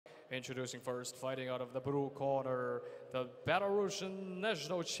Introducing first, fighting out of the blue corner, the Belarusian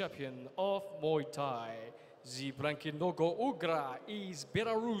national champion of Muay Thai. The blanket logo Ugra is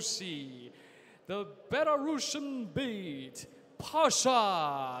Belarusi. The Belarusian beat,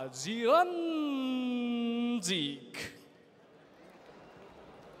 Pavel Dzialenzik.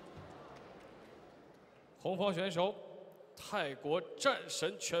 红方选手，泰国战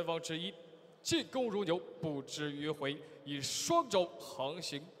神拳王之一，进攻如牛，不知迂回，以双肘横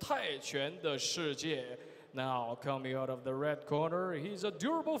行泰拳的世界。Now coming out of the red corner, he's a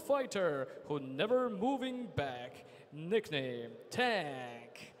durable fighter who never moving back. Nickname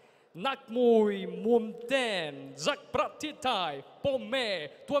Tank. Nakmui Mumten Zak Pratitai Pome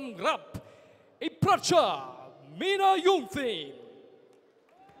Tuamgrap Aikpracha Meenayothin.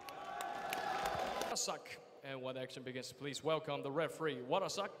 And when action begins, please welcome the referee,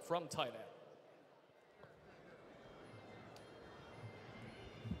 Warasak from Thailand.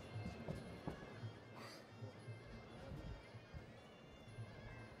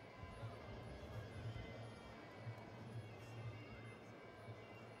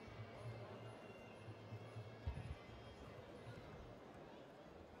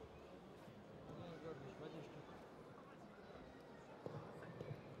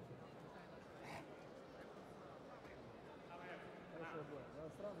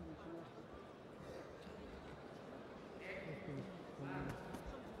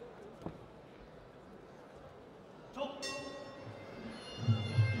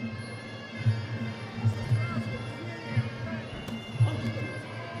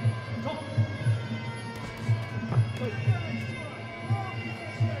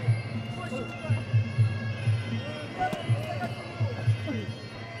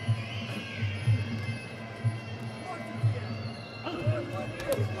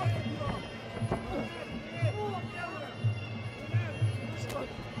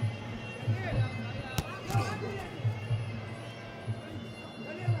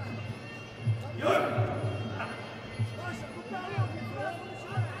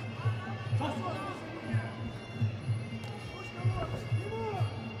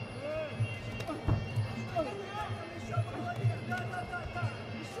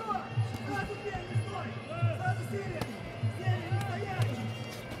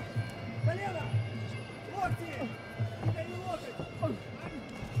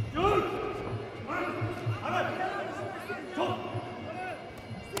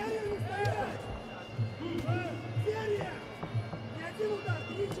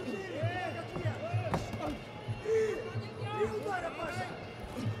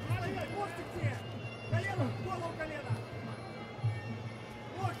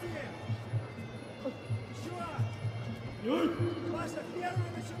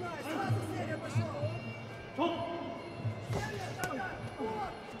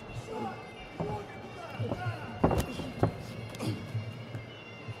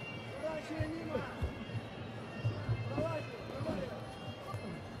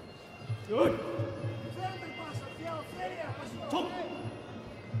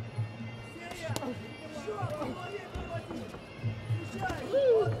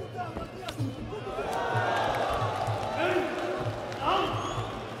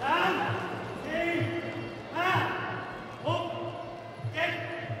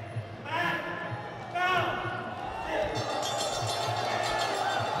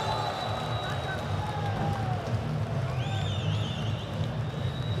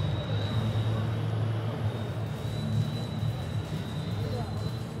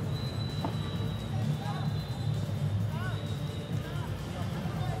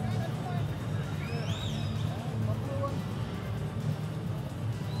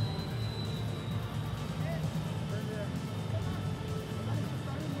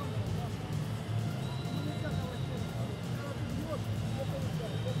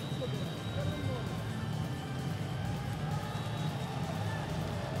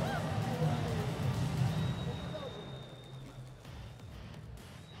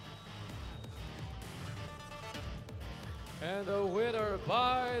 And the winner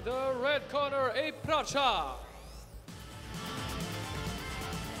by the red corner, Aikpracha.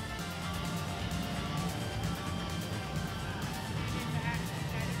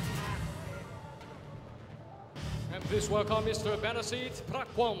 And please welcome Mr. Benasit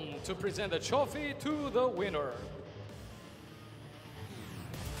Prakwam to present the trophy to the winner.